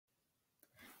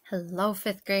Hello,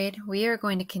 fifth grade. We are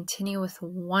going to continue with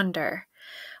wonder.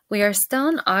 We are still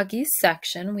in Augie's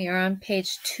section. We are on page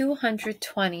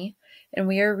 220, and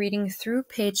we are reading through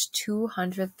page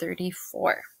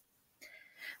 234.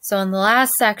 So in the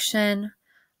last section,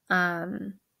 Augie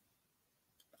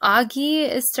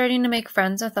is starting to make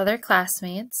friends with other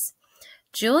classmates.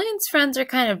 Julian's friends are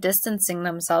kind of distancing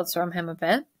themselves from him a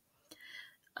bit.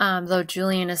 Though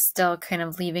Julian is still kind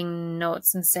of leaving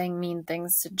notes and saying mean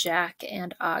things to Jack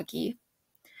and Augie.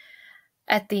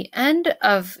 At the end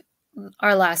of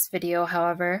our last video,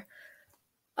 however,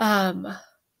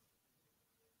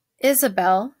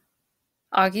 Isabel,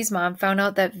 Augie's mom, found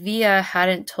out that Via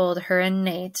hadn't told her and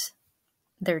Nate,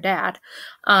 their dad,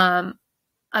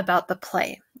 about the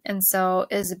play. And so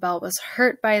Isabel was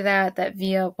hurt by that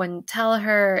Via wouldn't tell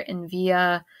her, and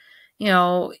Via,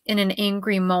 in an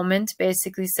angry moment,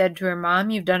 basically said to her mom,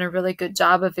 "You've done a really good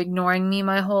job of ignoring me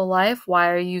my whole life.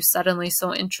 Why are you suddenly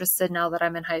so interested now that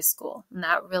I'm in high school?" And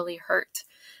that really hurt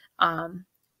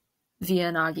Via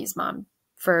and Augie's mom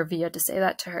for Via to say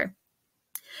that to her.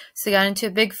 So they got into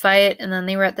a big fight, and then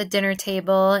they were at the dinner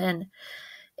table, and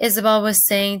Isabel was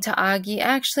saying to Augie,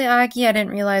 "Actually, Augie, I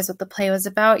didn't realize what the play was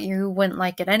about. You wouldn't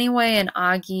like it anyway." And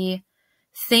Augie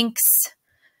thinks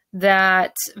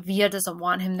that Via doesn't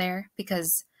want him there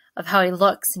because of how he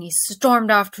looks, and he stormed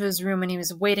off to his room, and he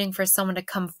was waiting for someone to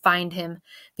come find him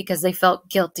because they felt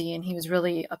guilty, and he was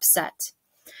really upset.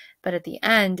 But at the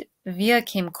end, Via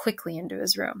came quickly into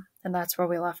his room, and that's where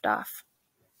we left off.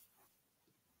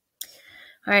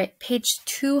 All right, page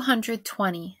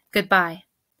 220. Goodbye.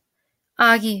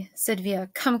 "Augie," said Via,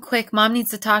 "come quick. Mom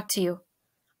needs to talk to you."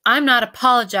 "I'm not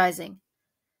apologizing."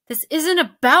 "This isn't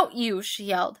about you," she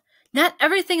yelled. "Not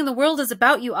everything in the world is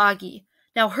about you, Augie.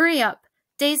 Now hurry up.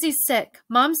 Daisy's sick.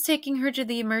 Mom's taking her to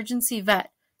the emergency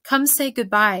vet. Come say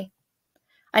goodbye."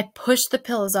 I pushed the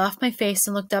pillows off my face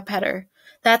and looked up at her.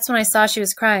 That's when I saw she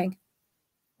was crying.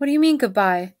 "What do you mean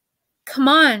goodbye?" "Come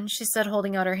on," she said,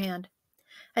 holding out her hand.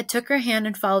 I took her hand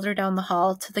and followed her down the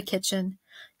hall to the kitchen.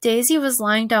 Daisy was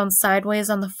lying down sideways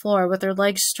on the floor with her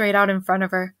legs straight out in front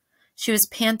of her. She was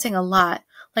panting a lot,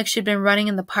 like she'd been running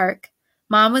in the park.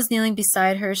 Mom was kneeling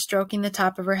beside her, stroking the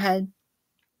top of her head.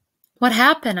 "What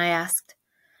happened?" I asked.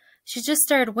 "She just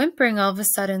started whimpering all of a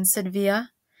sudden," said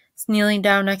Via, kneeling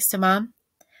down next to Mom.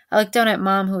 I looked down at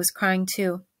Mom, who was crying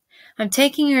too. "I'm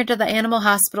taking her to the animal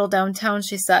hospital downtown,"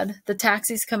 she said. "The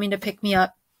taxi's coming to pick me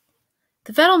up."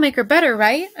 "The vet'll make her better,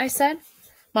 right?" I said.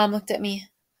 Mom looked at me.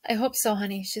 "I hope so,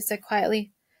 honey," she said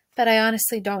quietly, "but I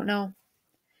honestly don't know."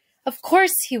 "Of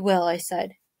course he will," I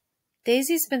said.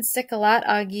 "Daisy's been sick a lot,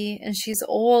 Augie, and she's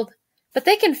old." "But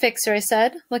they can fix her," I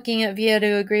said, looking at Via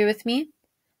to agree with me.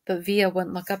 But Via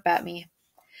wouldn't look up at me.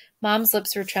 Mom's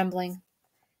lips were trembling.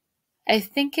 "I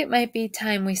think it might be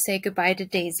time we say goodbye to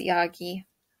Daisy, Augie.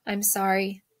 I'm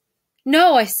sorry."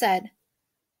 "No," I said.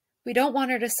 "We don't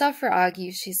want her to suffer,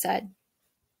 Augie," she said.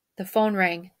 The phone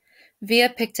rang. Via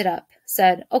picked it up,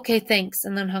 said, "Okay, thanks,"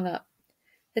 and then hung up.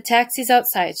 "The taxi's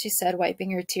outside," she said, wiping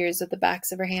her tears with the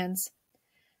backs of her hands.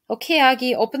 "Okay,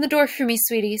 Augie, open the door for me,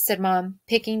 sweetie," said Mom,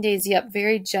 picking Daisy up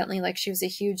very gently like she was a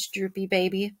huge, droopy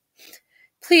baby.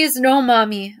 "Please, no,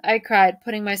 Mommy," I cried,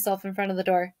 putting myself in front of the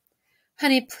door.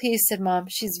 "Honey, please," said Mom.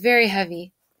 "She's very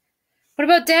heavy." "What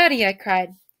about Daddy?" I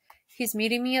cried. "He's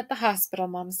meeting me at the hospital,"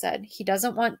 Mom said. "He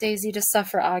doesn't want Daisy to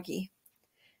suffer, Augie."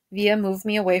 Via moved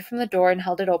me away from the door and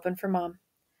held it open for Mom.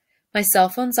 "My cell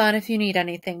phone's on if you need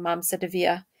anything," Mom said to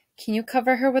Via. "Can you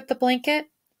cover her with the blanket?"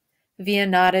 Via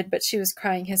nodded, but she was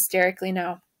crying hysterically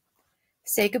now.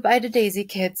 "Say goodbye to Daisy,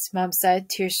 kids," Mom said,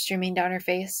 tears streaming down her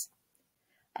face.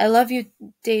 "I love you,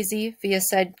 Daisy," Via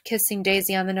said, kissing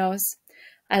Daisy on the nose.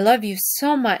 "I love you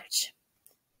so much."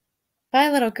 "Bye,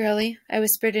 little girlie," I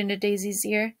whispered into Daisy's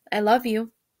ear. "I love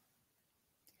you."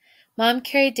 Mom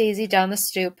carried Daisy down the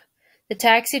stoop. The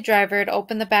taxi driver had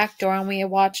opened the back door, and we had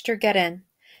watched her get in.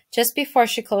 Just before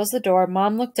she closed the door,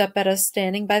 Mom looked up at us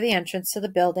standing by the entrance to the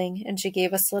building, and she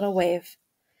gave us a little wave.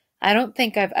 I don't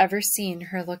think I've ever seen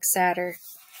her look sadder.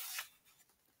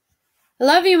 "I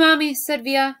love you, Mommy," said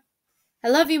Via. "I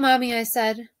love you, Mommy," I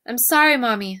said. "I'm sorry,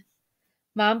 Mommy."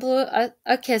 Mom blew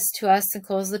a kiss to us and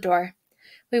closed the door.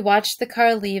 We watched the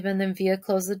car leave, and then Via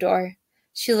closed the door.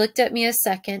 She looked at me a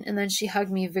second, and then she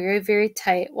hugged me very, very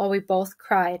tight while we both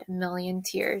cried a million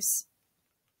tears.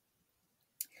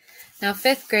 Now,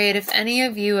 fifth grade, if any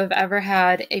of you have ever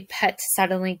had a pet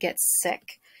suddenly get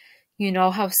sick, you know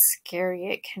how scary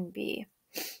it can be.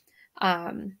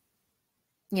 I've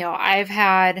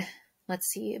had,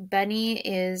 Benny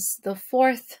is the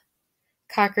fourth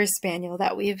Cocker Spaniel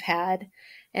that we've had,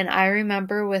 and I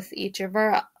remember with each of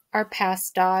our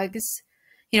past dogs,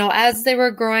 As they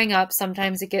were growing up,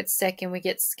 sometimes it gets sick and we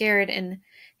get scared, and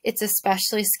it's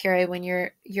especially scary when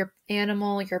your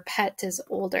animal, your pet is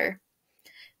older,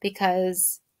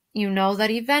 because you know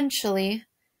that eventually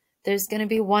there's going to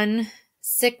be one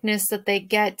sickness that they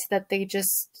get that they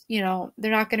just, they're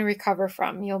not going to recover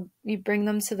from. You bring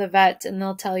them to the vet and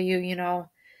they'll tell you,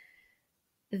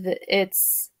 that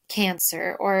it's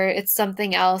cancer or it's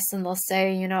something else, and they'll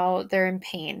say, they're in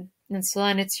pain. And so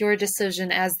then it's your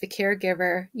decision as the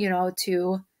caregiver,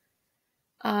 to,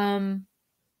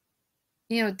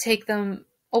 take them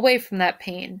away from that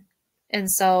pain. And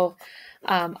so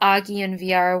Augie and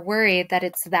Via are worried that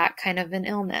it's that kind of an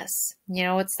illness.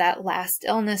 It's that last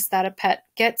illness that a pet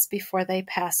gets before they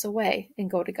pass away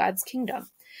and go to God's kingdom.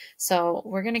 So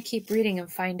we're going to keep reading and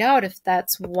find out if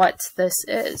that's what this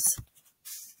is.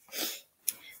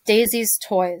 Daisy's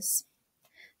toys.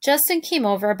 Justin came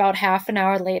over about half an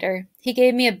hour later. He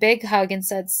gave me a big hug and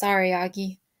said, "Sorry,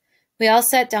 Augie." We all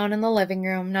sat down in the living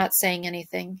room, not saying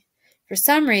anything. For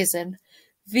some reason,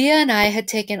 Via and I had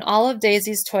taken all of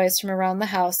Daisy's toys from around the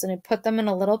house and had put them in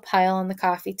a little pile on the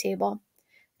coffee table.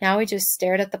 Now we just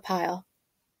stared at the pile.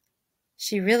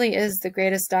 "She really is the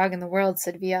greatest dog in the world,"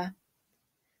 said Via.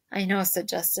 "I know," said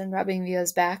Justin, rubbing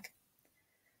Via's back.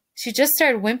 "She just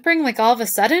started whimpering like all of a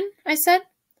sudden?" I said.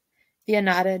 Via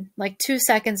nodded. "Like 2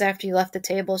 seconds after you left the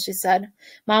table," she said.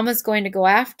 "Mom was going to go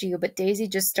after you, but Daisy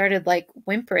just started,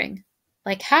 whimpering."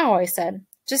 "Like how?" I said.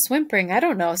 "Just whimpering. I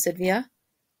don't know," said Via.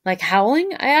 "Like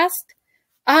howling?" I asked.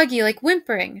 "Augie, like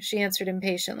whimpering," she answered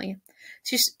impatiently.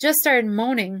 "She just started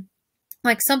moaning,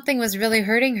 like something was really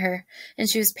hurting her, and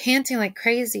she was panting like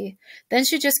crazy. Then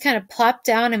she just kind of plopped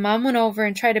down, and Mom went over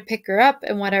and tried to pick her up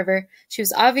and whatever. She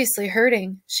was obviously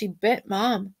hurting. She bit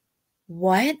Mom."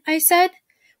 "What?" I said.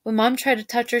 "When Mom tried to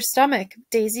touch her stomach,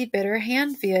 Daisy bit her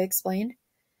hand," Via explained.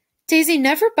 "Daisy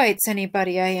never bites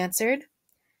anybody," I answered.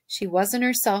 "She wasn't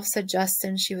herself," said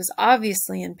Justin. "She was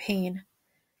obviously in pain."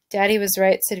 "Daddy was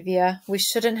right," said Via. "We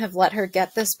shouldn't have let her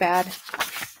get this bad."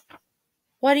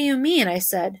 "What do you mean?" I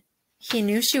said. "He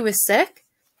knew she was sick?"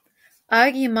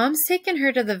 "Augie, Mom's taken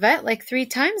her to the vet like 3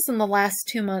 times in the last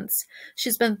 2 months.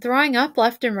 She's been throwing up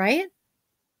left and right."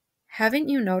 "Haven't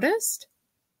you noticed?"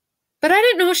 "But I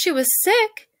didn't know she was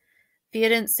sick." Via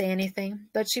didn't say anything,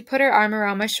 but she put her arm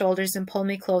around my shoulders and pulled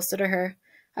me closer to her.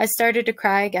 I started to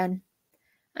cry again.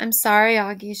 "I'm sorry,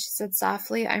 Augie," she said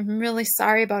softly. "I'm really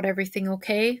sorry about everything,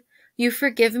 okay? You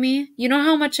forgive me? You know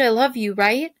how much I love you,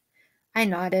 right?" I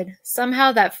nodded.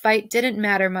 Somehow that fight didn't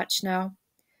matter much now.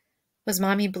 "Was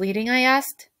Mommy bleeding?" I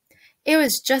asked. "It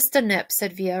was just a nip,"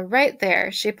 said Via. "Right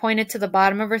there." She pointed to the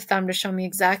bottom of her thumb to show me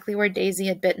exactly where Daisy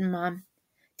had bitten Mom.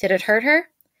 "Did it hurt her?"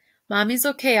 "Mommy's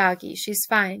okay, Augie. She's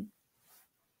fine."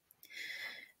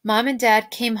 Mom and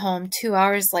Dad came home 2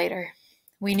 hours later.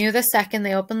 We knew the second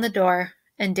they opened the door,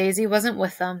 and Daisy wasn't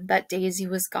with them, that Daisy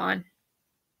was gone.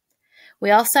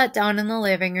 We all sat down in the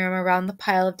living room around the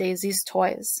pile of Daisy's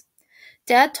toys.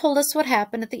 Dad told us what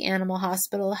happened at the animal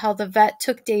hospital, how the vet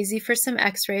took Daisy for some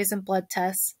x-rays and blood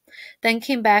tests, then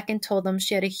came back and told them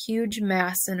she had a huge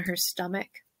mass in her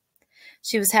stomach.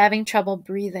 She was having trouble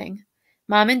breathing.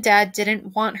 Mom and Dad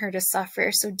didn't want her to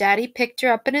suffer, so Daddy picked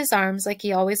her up in his arms like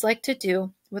he always liked to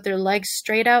do, with her legs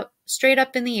straight up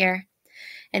in the air,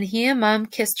 and he and Mom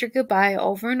kissed her goodbye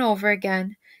over and over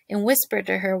again and whispered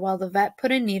to her while the vet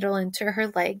put a needle into her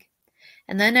leg.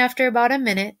 And then after about a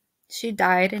minute, she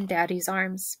died in Daddy's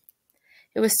arms.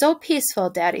 It was so peaceful,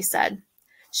 Daddy said.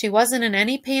 She wasn't in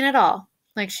any pain at all,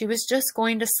 like she was just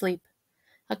going to sleep.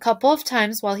 A couple of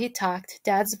times while he talked,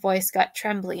 Dad's voice got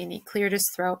trembly and he cleared his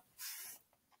throat.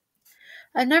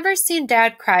 I've never seen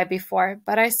Dad cry before,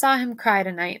 but I saw him cry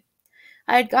tonight.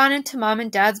 I had gone into Mom and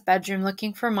Dad's bedroom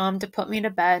looking for Mom to put me to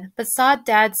bed, but saw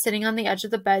Dad sitting on the edge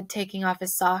of the bed taking off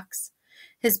his socks.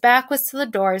 His back was to the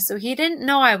door, so he didn't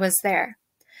know I was there.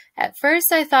 At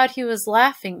first I thought he was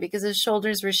laughing because his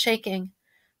shoulders were shaking,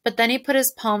 but then he put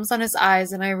his palms on his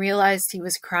eyes and I realized he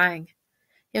was crying.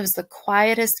 It was the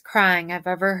quietest crying I've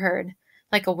ever heard,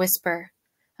 like a whisper.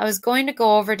 I was going to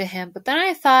go over to him, but then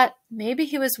I thought maybe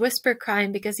he was whisper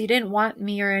crying because he didn't want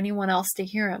me or anyone else to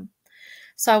hear him.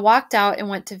 So I walked out and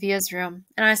went to Via's room,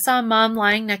 and I saw Mom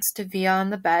lying next to Via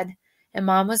on the bed, and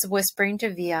Mom was whispering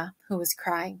to Via, who was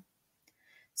crying.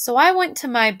 So I went to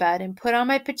my bed and put on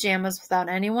my pajamas without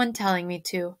anyone telling me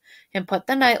to, and put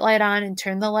the nightlight on and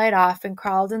turned the light off and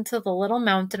crawled into the little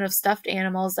mountain of stuffed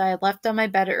animals I had left on my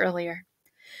bed earlier.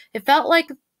 It felt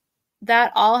like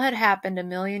that all had happened a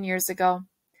million years ago.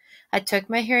 I took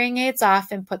my hearing aids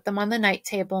off and put them on the night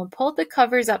table and pulled the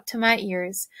covers up to my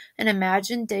ears and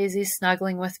imagined Daisy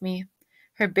snuggling with me,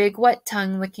 her big wet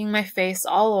tongue licking my face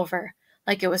all over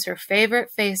like it was her favorite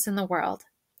face in the world.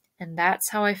 And that's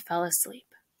how I fell asleep.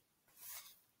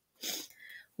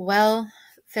 Well,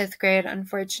 5th grade,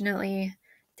 unfortunately,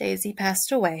 Daisy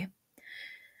passed away.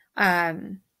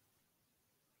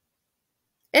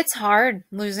 It's hard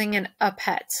losing a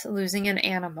pet, losing an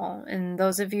animal. And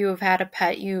those of you who've had a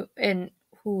pet,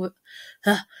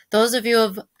 those of you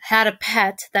who've had a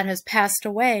pet that has passed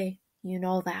away, you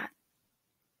know that.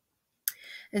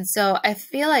 And so I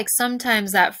feel like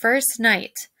sometimes that first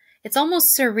night, it's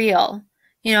almost surreal.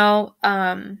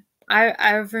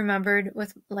 I've remembered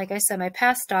with, like I said, my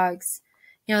past dogs,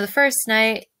 the first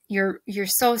night you're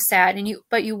so sad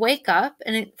but you wake up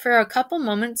and for a couple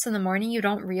moments in the morning, you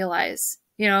don't realize,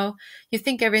 you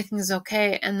think everything's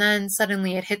okay. And then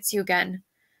suddenly it hits you again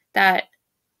that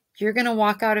you're going to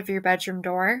walk out of your bedroom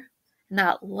door and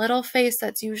that little face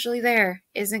that's usually there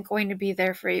isn't going to be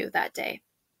there for you that day.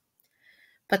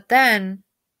 But then,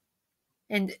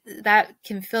 and that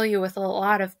can fill you with a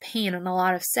lot of pain and a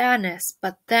lot of sadness,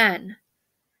 but then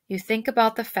you think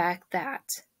about the fact that,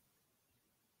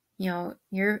 your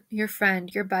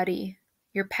friend, your buddy,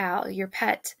 your pal, your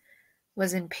pet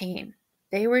was in pain.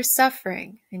 They were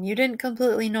suffering, and you didn't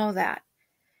completely know that.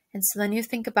 And so then you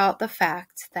think about the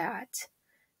fact that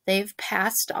they've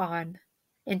passed on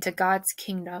into God's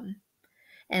kingdom.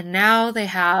 And now they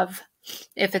have,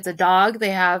 if it's a dog,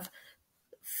 they have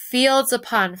fields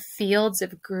upon fields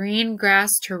of green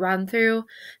grass to run through.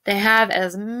 They have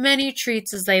as many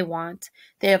treats as they want.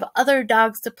 They have other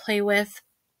dogs to play with.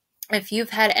 If you've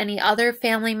had any other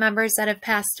family members that have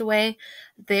passed away,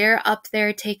 they're up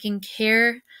there taking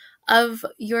care of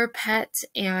your pet.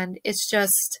 And it's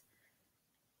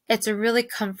a really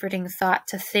comforting thought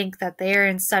to think that they are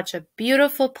in such a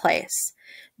beautiful place,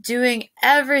 doing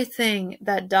everything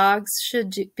that dogs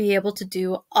should be able to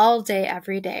do all day,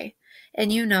 every day.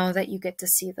 And you know that you get to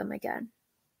see them again.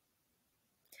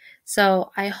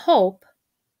 So I hope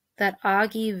that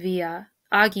Augie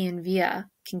and Via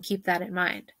can keep that in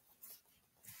mind.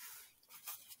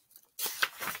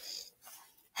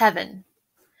 Heaven.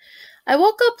 I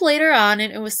woke up later on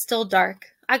and it was still dark.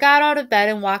 I got out of bed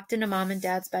and walked into Mom and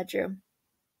Dad's bedroom.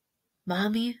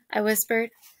 Mommy, I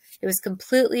whispered. It was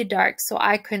completely dark, so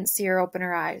I couldn't see her open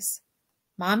her eyes.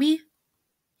 Mommy?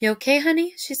 You okay,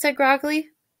 honey? She said groggily.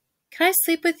 Can I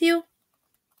sleep with you?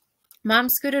 Mom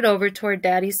scooted over toward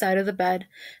Daddy's side of the bed,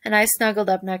 and I snuggled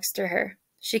up next to her.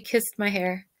 She kissed my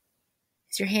hair.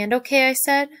 Is your hand okay? I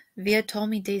said. Via told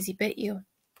me Daisy bit you.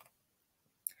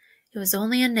 It was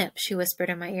only a nip, she whispered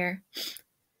in my ear.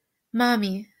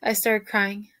 Mommy, I started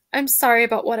crying. I'm sorry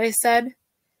about what I said.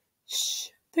 Shh,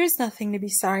 there's nothing to be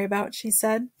sorry about, she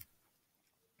said.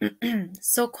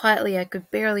 So quietly I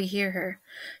could barely hear her.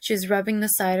 She was rubbing the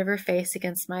side of her face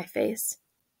against my face.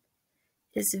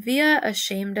 Is Via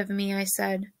ashamed of me? I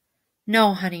said.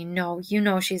 No, honey, no. You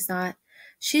know she's not.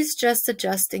 She's just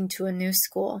adjusting to a new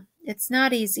school. It's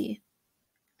not easy.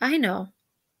 I know.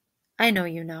 I know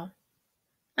you know.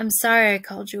 I'm sorry I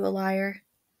called you a liar.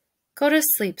 Go to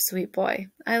sleep, sweet boy.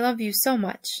 I love you so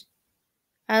much.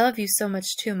 I love you so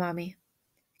much too, Mommy.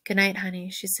 Good night, honey,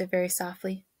 she said very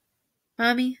softly.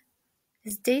 Mommy,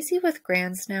 is Daisy with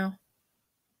Grands now?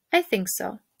 I think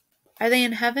so. Are they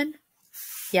in heaven?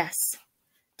 Yes.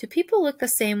 Do people look the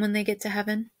same when they get to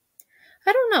heaven?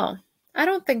 I don't know. I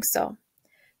don't think so.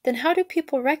 Then how do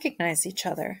people recognize each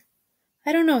other?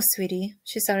 I don't know, sweetie.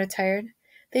 She sounded tired.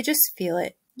 They just feel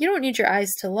it. You don't need your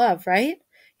eyes to love, right?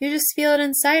 You just feel it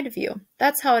inside of you.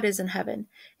 That's how it is in heaven.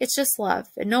 It's just love,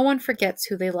 and no one forgets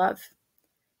who they love.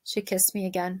 She kissed me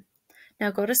again. Now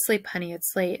go to sleep, honey.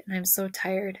 It's late, and I'm so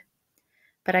tired.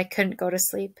 But I couldn't go to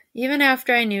sleep. Even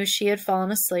after I knew she had fallen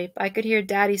asleep, I could hear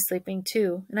Daddy sleeping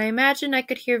too, and I imagined I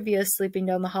could hear Via sleeping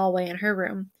down the hallway in her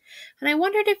room. And I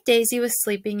wondered if Daisy was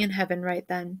sleeping in heaven right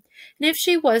then. And if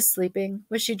she was sleeping,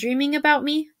 was she dreaming about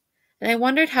me? And I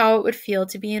wondered how it would feel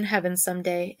to be in heaven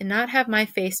someday and not have my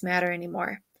face matter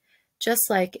anymore, just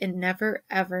like it never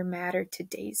ever mattered to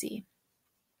Daisy.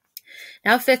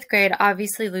 Now 5th grade,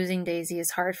 obviously losing Daisy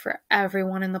is hard for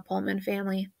everyone in the Pullman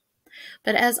family.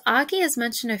 But as Augie has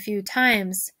mentioned a few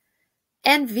times,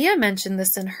 and Via mentioned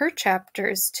this in her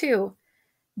chapters too,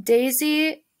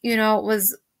 Daisy,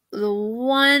 was the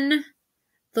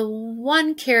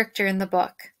one character in the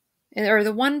book, or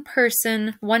the one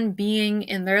person, one being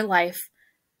in their life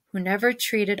who never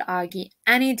treated Augie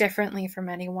any differently from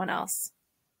anyone else.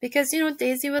 Because,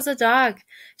 Daisy was a dog.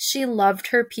 She loved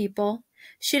her people.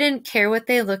 She didn't care what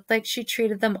they looked like. She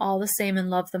treated them all the same and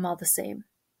loved them all the same.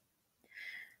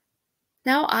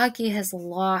 Now Augie has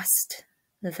lost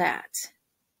that.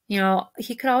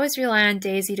 He could always rely on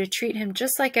Daisy to treat him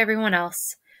just like everyone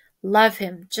else, love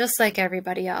him just like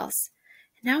everybody else.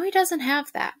 And now he doesn't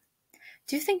have that.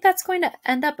 Do you think that's going to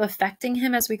end up affecting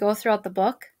him as we go throughout the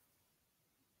book?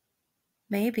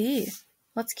 Maybe.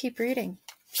 Let's keep reading.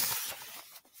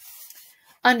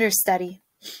 Understudy.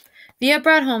 Via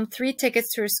brought home 3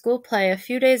 tickets to her school play a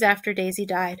few days after Daisy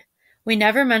died. We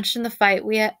never mentioned the fight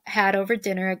we had over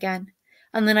dinner again.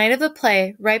 On the night of the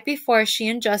play, right before she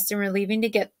and Justin were leaving to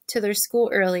get to their school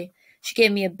early, she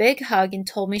gave me a big hug and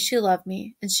told me she loved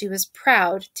me, and she was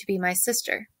proud to be my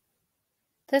sister.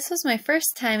 This was my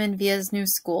first time in Via's new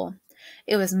school.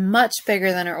 It was much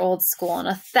bigger than her old school and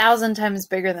 1,000 times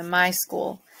bigger than my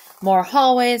school. More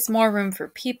hallways, more room for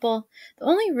people. The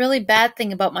only really bad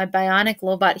thing about my bionic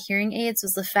Lobot hearing aids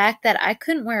was the fact that I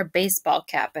couldn't wear a baseball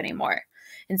cap anymore.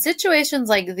 In situations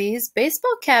like these,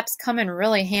 baseball caps come in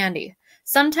really handy.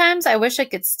 Sometimes I wish I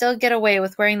could still get away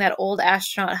with wearing that old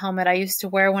astronaut helmet I used to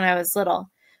wear when I was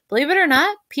little. Believe it or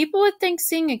not, people would think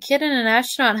seeing a kid in an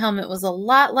astronaut helmet was a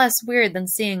lot less weird than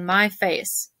seeing my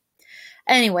face.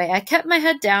 Anyway, I kept my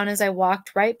head down as I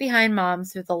walked right behind Mom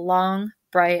through the long,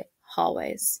 bright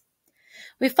hallways.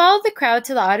 We followed the crowd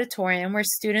to the auditorium where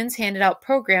students handed out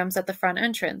programs at the front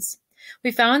entrance.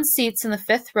 We found seats in the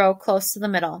 5th row close to the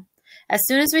middle. As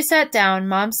soon as we sat down,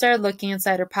 Mom started looking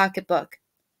inside her pocketbook.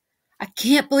 "I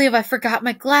can't believe I forgot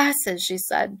my glasses," she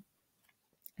said.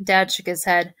 Dad shook his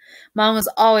head. Mom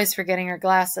was always forgetting her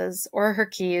glasses, or her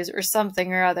keys, or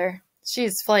something or other.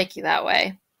 She's flaky that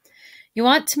way. "You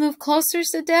want to move closer?"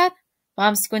 said Dad.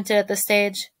 Mom squinted at the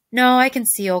stage. "No, I can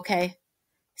see okay."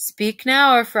 "Speak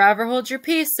now or forever hold your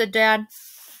peace," said Dad.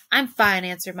 "I'm fine,"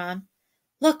 answered Mom.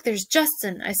 "Look, there's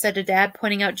Justin," I said to Dad,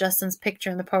 pointing out Justin's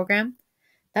picture in the program.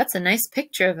 "That's a nice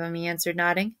picture of him," he answered,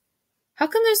 nodding. "How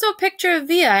come there's no picture of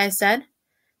Via?" I said.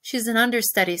 "She's an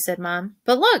understudy," said Mom.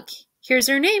 "But look, here's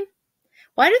her name."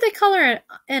 "Why do they call her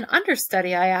an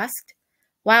understudy?" I asked.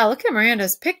 "Wow, look at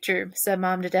Miranda's picture," said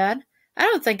Mom to Dad. "I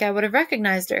don't think I would have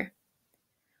recognized her."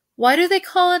 "Why do they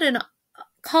call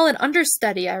it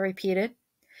understudy?" I repeated.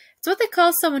 "It's what they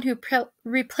call someone who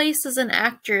replaces an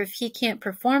actor if he can't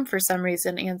perform for some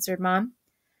reason," answered Mom.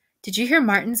 "Did you hear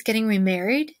Martin's getting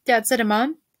remarried?" Dad said to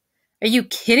Mom. "Are you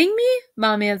kidding me?"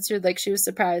 Mom answered like she was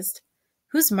surprised.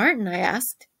 "Who's Martin?" I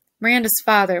asked. "Miranda's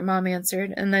father," Mom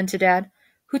answered, and then to Dad,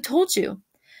 "Who told you?"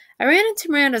 "I ran into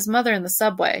Miranda's mother in the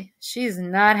subway. She's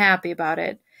not happy about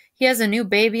it. He has a new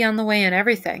baby on the way and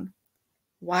everything."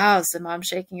 "Wow," said Mom,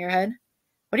 shaking her head.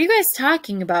 "What are you guys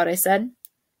talking about?" I said.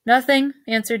 "Nothing,"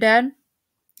 answered Dad.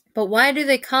 "But why do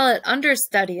they call it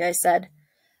understudy?" I said.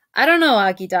 "I don't know,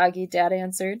 Augie Doggy," Dad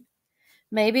answered.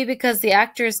 "Maybe because the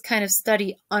actors kind of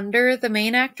study under the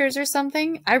main actors or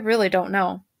something? I really don't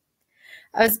know."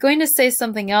 I was going to say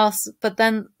something else, but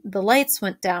then the lights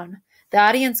went down. The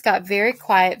audience got very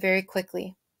quiet very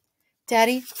quickly.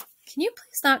 "Daddy, can you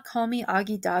please not call me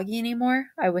Augie Doggy anymore?"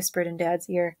 I whispered in Dad's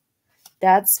ear.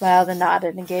 Dad smiled and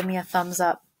nodded and gave me a thumbs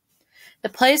up. The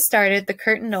play started, the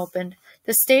curtain opened.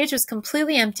 The stage was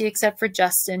completely empty except for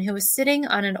Justin, who was sitting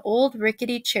on an old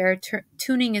rickety chair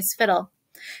tuning his fiddle.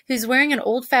 He was wearing an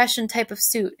old-fashioned type of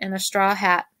suit and a straw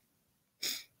hat.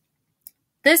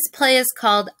 "This play is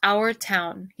called Our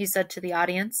Town," he said to the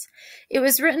audience. "It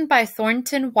was written by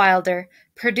Thornton Wilder,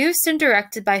 produced and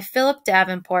directed by Philip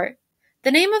Davenport.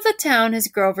 The name of the town is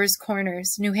Grover's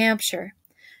Corners, New Hampshire,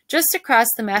 just across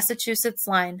the Massachusetts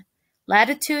line.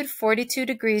 Latitude 42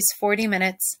 degrees 40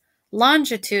 minutes,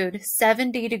 longitude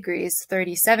 70 degrees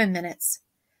 37 minutes.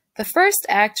 The first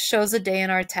act shows a day in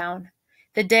our town.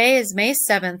 The day is May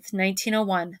 7th,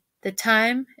 1901. The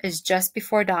time is just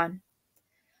before dawn."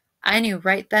 I knew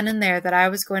right then and there that I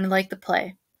was going to like the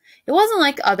play. It wasn't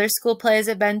like other school plays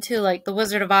I'd been to, like The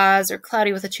Wizard of Oz or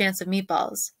Cloudy with a Chance of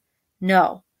Meatballs.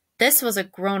 No, this was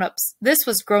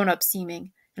grown-up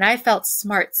seeming, and I felt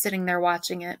smart sitting there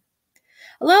watching it.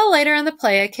 A little later in the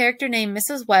play, a character named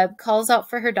Mrs. Webb calls out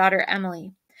for her daughter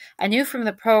Emily. I knew from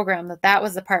the program that that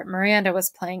was the part Miranda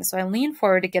was playing, so I leaned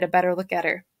forward to get a better look at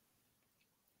her.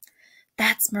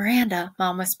 "That's Miranda,"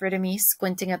 Mom whispered to me,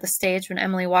 squinting at the stage when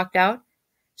Emily walked out.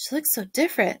 "She looks so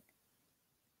different."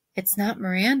 "It's not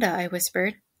Miranda," I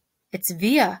whispered. "It's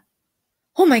Via."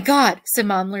 "Oh my God," said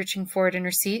Mom, lurching forward in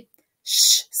her seat.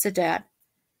 "Shh," said Dad.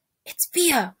 "It's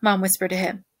Via," Mom whispered to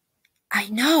him. "I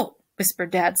know," whispered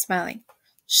Dad, smiling.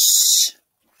 "Shh."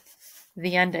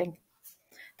 The ending.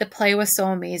 The play was so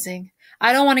amazing.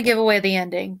 I don't want to give away the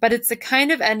ending, but it's the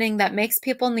kind of ending that makes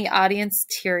people in the audience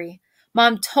teary.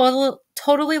 Mom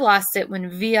totally lost it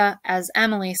when Via, as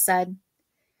Emily, said,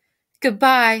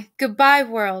 "Goodbye, goodbye,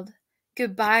 world.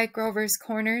 Goodbye, Grover's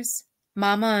Corners,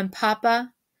 Mama and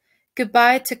Papa.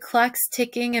 Goodbye to clocks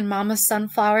ticking and Mama's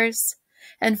sunflowers,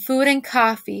 and food and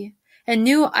coffee, and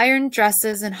new iron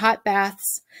dresses and hot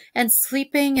baths, and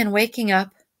sleeping and waking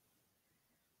up.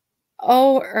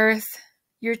 Oh, Earth,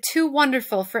 you're too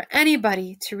wonderful for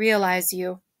anybody to realize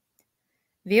you.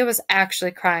 Via was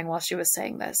actually crying while she was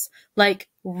saying this, like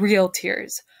real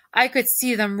tears. I could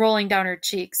see them rolling down her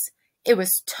cheeks. It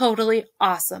was totally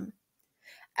awesome.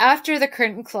 After the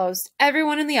curtain closed,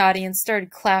 everyone in the audience started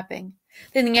clapping.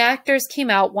 Then the actors came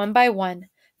out one by one.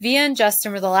 Via and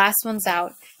Justin were the last ones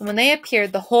out, and when they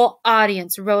appeared, the whole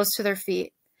audience rose to their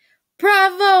feet.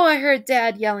 Bravo! I heard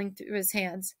Dad yelling through his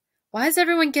hands. Why is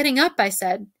everyone getting up? I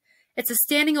said. It's a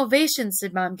standing ovation,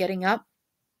 said Mom, getting up.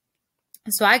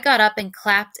 So I got up and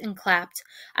clapped and clapped.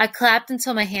 I clapped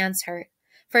until my hands hurt.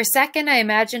 For a second, I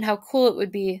imagined how cool it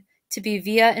would be to be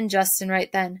Via and Justin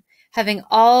right then, having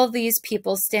all these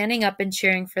people standing up and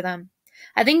cheering for them.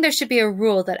 I think there should be a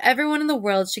rule that everyone in the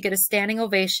world should get a standing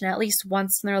ovation at least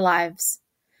once in their lives.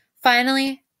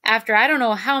 Finally, after I don't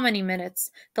know how many minutes,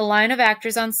 the line of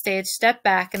actors on stage stepped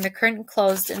back and the curtain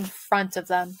closed in front of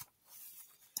them.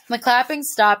 The clapping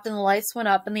stopped and the lights went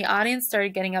up and the audience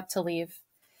started getting up to leave.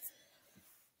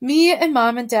 Me and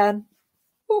Mom and Dad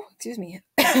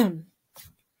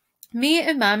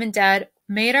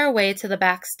made our way to the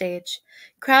backstage.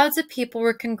 Crowds of people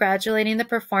were congratulating the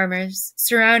performers,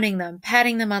 surrounding them,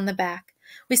 patting them on the back.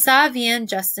 We saw Via and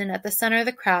Justin at the center of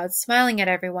the crowd, smiling at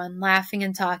everyone, laughing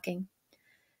and talking.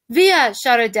 Via!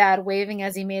 Shouted Dad, waving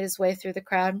as he made his way through the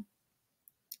crowd.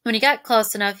 When he got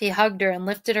close enough, he hugged her and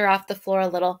lifted her off the floor a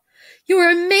little. You were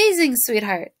amazing,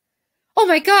 sweetheart! Oh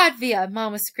my God, Via!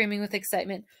 Mom was screaming with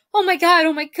excitement. Oh my God,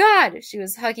 oh my God! She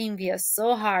was hugging Via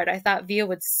so hard I thought Via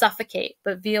would suffocate,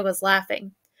 but Via was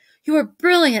laughing. You were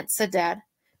brilliant, said Dad.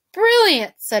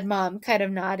 Brilliant, said Mom, kind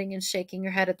of nodding and shaking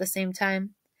her head at the same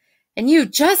time. And you,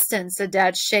 Justin, said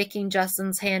Dad, shaking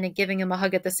Justin's hand and giving him a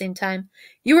hug at the same time.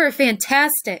 You were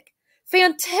fantastic.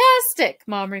 Fantastic,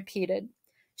 Mom repeated.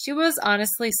 She was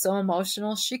honestly so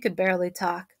emotional she could barely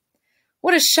talk.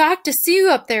 What a shock to see you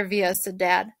up there, Via, said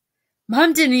Dad.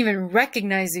 Mom didn't even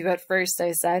recognize you at first,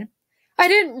 I said. I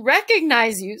didn't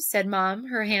recognize you, said Mom,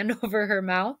 her hand over her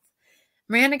mouth.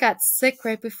 Miranda got sick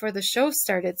right before the show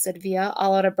started, said Via,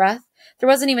 all out of breath. There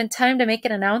wasn't even time to make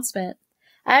an announcement.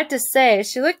 I have to say,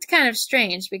 she looked kind of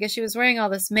strange because she was wearing all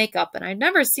this makeup, and I'd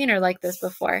never seen her like this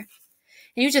before. And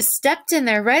you just stepped in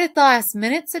there right at the last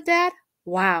minute, said Dad.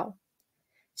 Wow.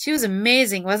 She was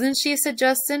amazing, wasn't she, said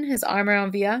Justin, his arm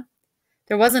around Via.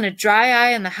 There wasn't a dry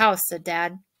eye in the house, said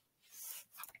Dad.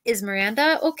 Is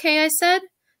Miranda okay, I said,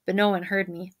 but no one heard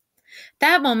me.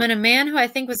 That moment, a man who I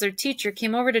think was their teacher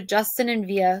came over to Justin and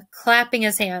Via, clapping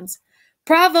his hands.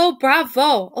 Bravo,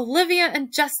 bravo, Olivia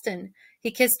and Justin. He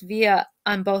kissed Via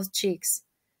on both cheeks.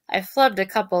 I flubbed a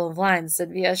couple of lines,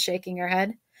 said Via, shaking her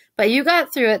head. But you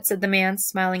got through it, said the man,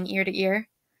 smiling ear to ear.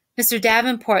 Mr.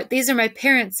 Davenport, these are my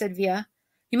parents, said Via.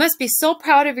 You must be so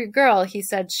proud of your girl, he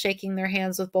said, shaking their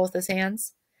hands with both his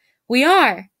hands. We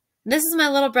are. This is my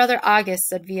little brother August,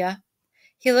 said Via.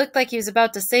 He looked like he was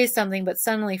about to say something, but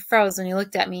suddenly froze when he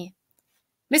looked at me.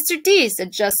 Mr. D,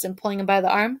 said Justin, pulling him by the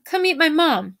arm, come meet my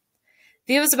mom.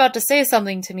 Via was about to say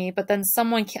something to me, but then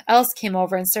someone else came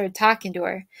over and started talking to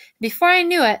her. Before I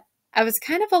knew it, I was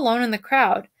kind of alone in the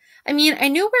crowd. I mean, I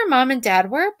knew where Mom and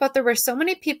Dad were, but there were so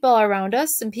many people around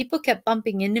us, and people kept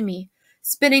bumping into me,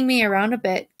 spinning me around a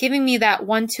bit, giving me that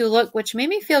 1-2 look, which made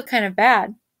me feel kind of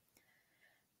bad.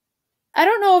 I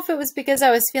don't know if it was because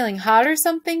I was feeling hot or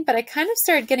something, but I kind of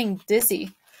started getting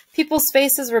dizzy. People's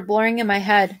faces were blurring in my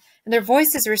head, and their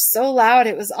voices were so loud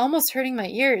it was almost hurting my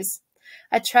ears.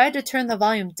 I tried to turn the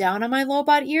volume down on my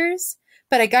low-bot ears,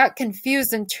 but I got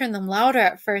confused and turned them louder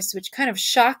at first, which kind of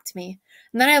shocked me.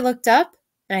 And then I looked up,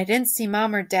 and I didn't see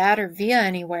Mom or Dad or Via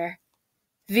anywhere.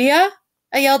 Via?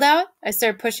 I yelled out. I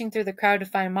started pushing through the crowd to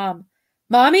find Mom.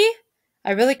 Mommy?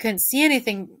 I really couldn't see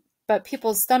anything but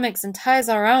people's stomachs and ties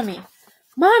all around me.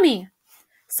 Mommy!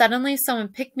 Suddenly, someone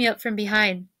picked me up from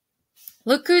behind.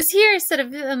 Look who's here, said a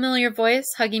familiar voice,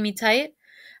 hugging me tight.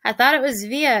 I thought it was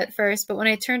Via at first, but when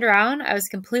I turned around, I was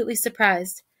completely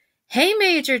surprised. Hey,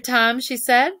 Major Tom, she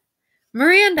said.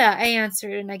 Miranda, I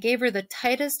answered, and I gave her the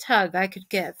tightest hug I could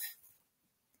give.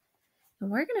 And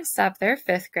we're going to stop there,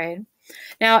 5th grade.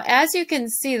 Now, as you can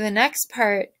see, the next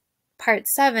part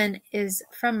 7, is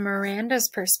from Miranda's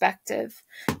perspective.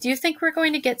 Do you think we're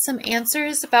going to get some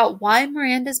answers about why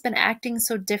Miranda's been acting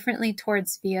so differently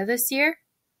towards Via this year?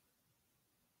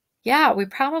 Yeah, we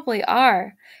probably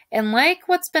are. And like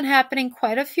what's been happening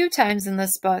quite a few times in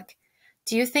this book,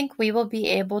 do you think we will be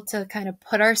able to kind of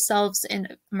put ourselves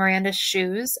in Miranda's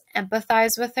shoes,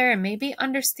 empathize with her, and maybe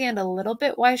understand a little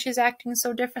bit why she's acting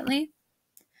so differently?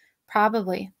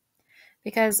 Probably.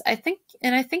 Because I think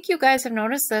you guys have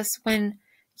noticed this, when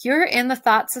you're in the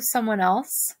thoughts of someone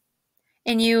else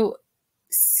and you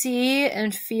see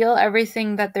and feel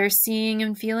everything that they're seeing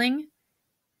and feeling,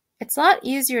 it's a lot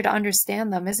easier to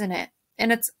understand them, isn't it?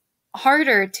 And it's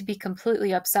harder to be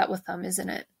completely upset with them, isn't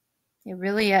it? It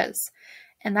really is.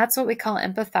 And that's what we call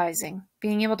empathizing,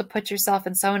 being able to put yourself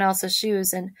in someone else's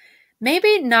shoes and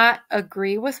maybe not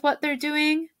agree with what they're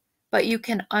doing, but you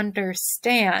can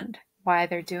understand why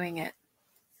they're doing it.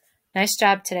 Nice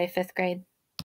job today, 5th grade.